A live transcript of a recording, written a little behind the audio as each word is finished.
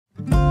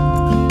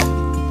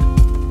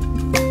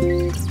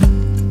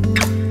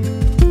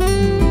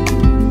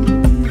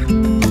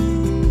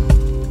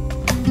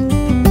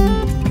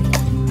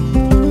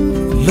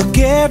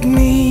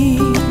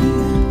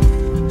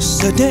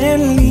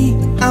Suddenly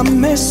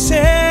I'm as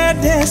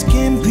sad as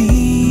can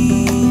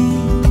be,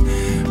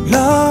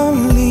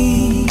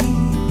 lonely.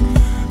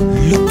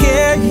 Look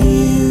at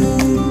you,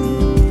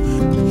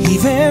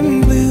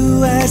 even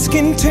blue eyes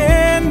can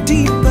turn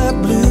deeper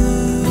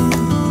blue,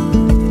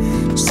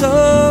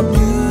 so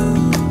blue.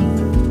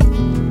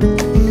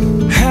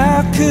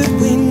 How could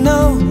we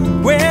know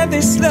where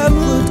this love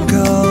would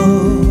go?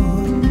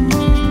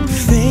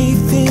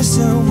 Faith is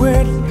a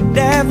word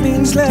that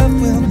means love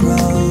will grow.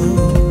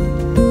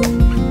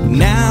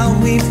 Now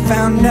we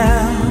found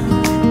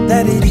out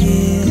that it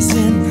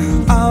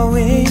isn't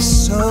always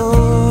so.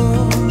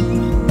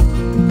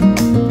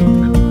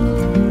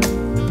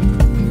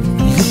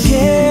 Look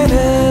at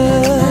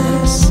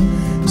us,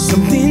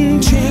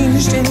 something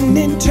changed and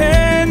it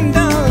turned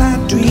all our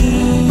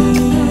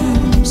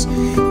dreams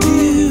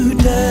to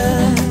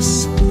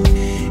dust,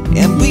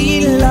 and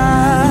we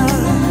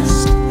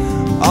lost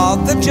all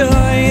the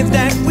joy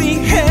that we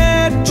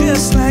had,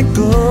 just like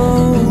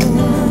gold.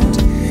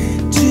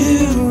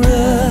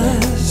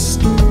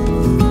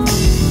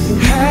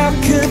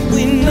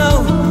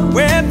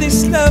 Where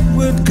this love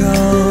would go.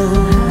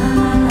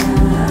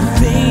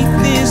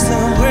 Faith is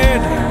the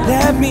word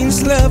that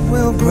means love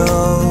will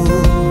grow.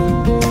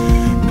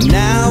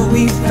 Now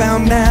we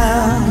found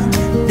out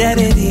that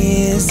it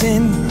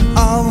isn't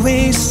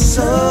always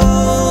so.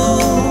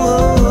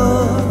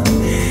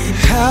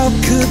 How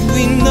could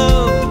we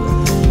know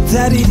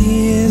that it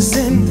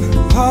isn't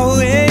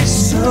always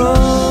so?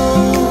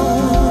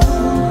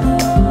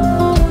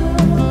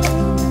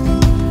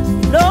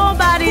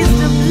 Nobody's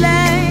to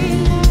blame.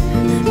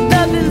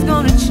 Nothing's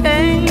gonna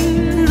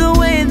change the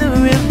way the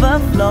river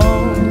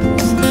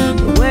flows,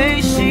 the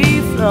way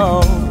she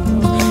flows.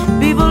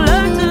 People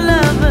learn to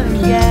love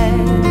again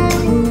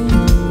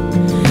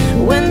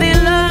when they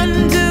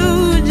learn to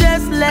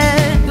just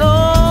let go.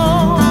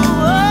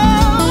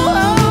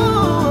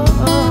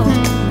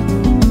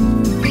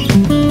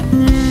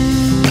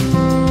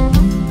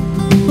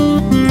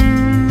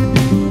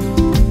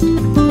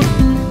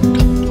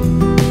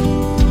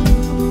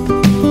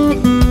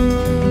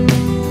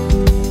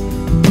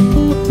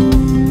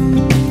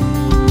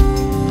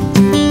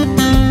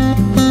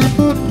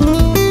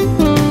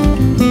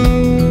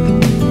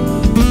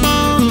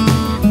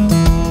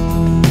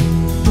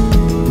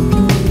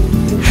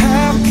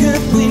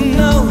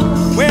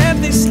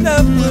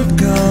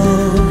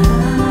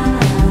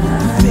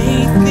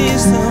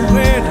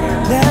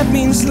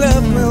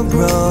 Love will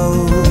grow.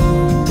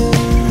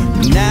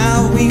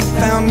 Now we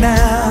found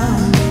out